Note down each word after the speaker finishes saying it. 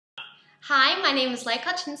Hi, my name is Leah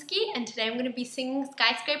and today I'm going to be singing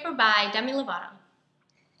Skyscraper by Demi Lovato.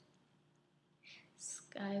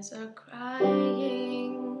 Skies are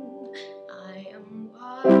crying, I am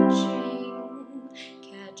watching,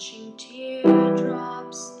 catching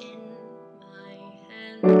teardrops in my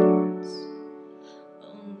hands.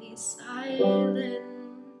 Only silence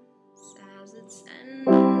as it's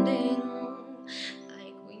ending,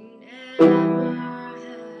 like we never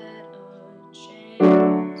had a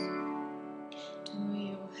chance. Do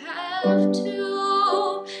you have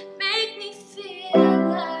to make me feel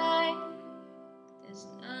like there's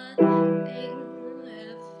nothing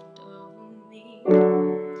left of me?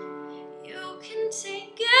 You can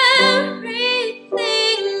take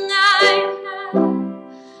everything I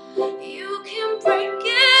have, you can break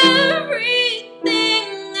everything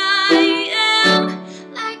I am,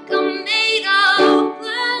 like I'm made of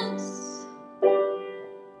glass,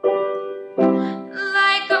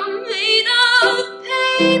 like I'm made of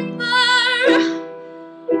paper.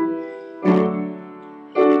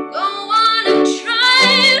 Go on and try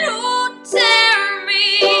to tear me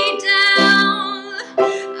down.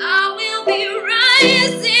 I will be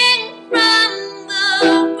rising from the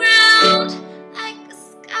ground like a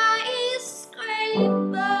skyscraper,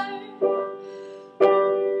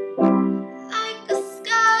 like a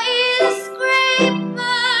skyscraper.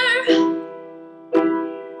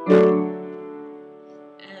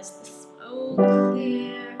 As the smoke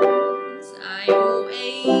clears, I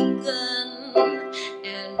awaken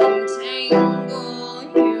and untangle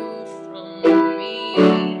you from me.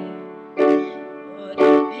 Would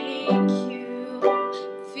it make you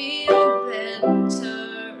feel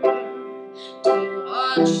better to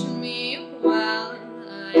watch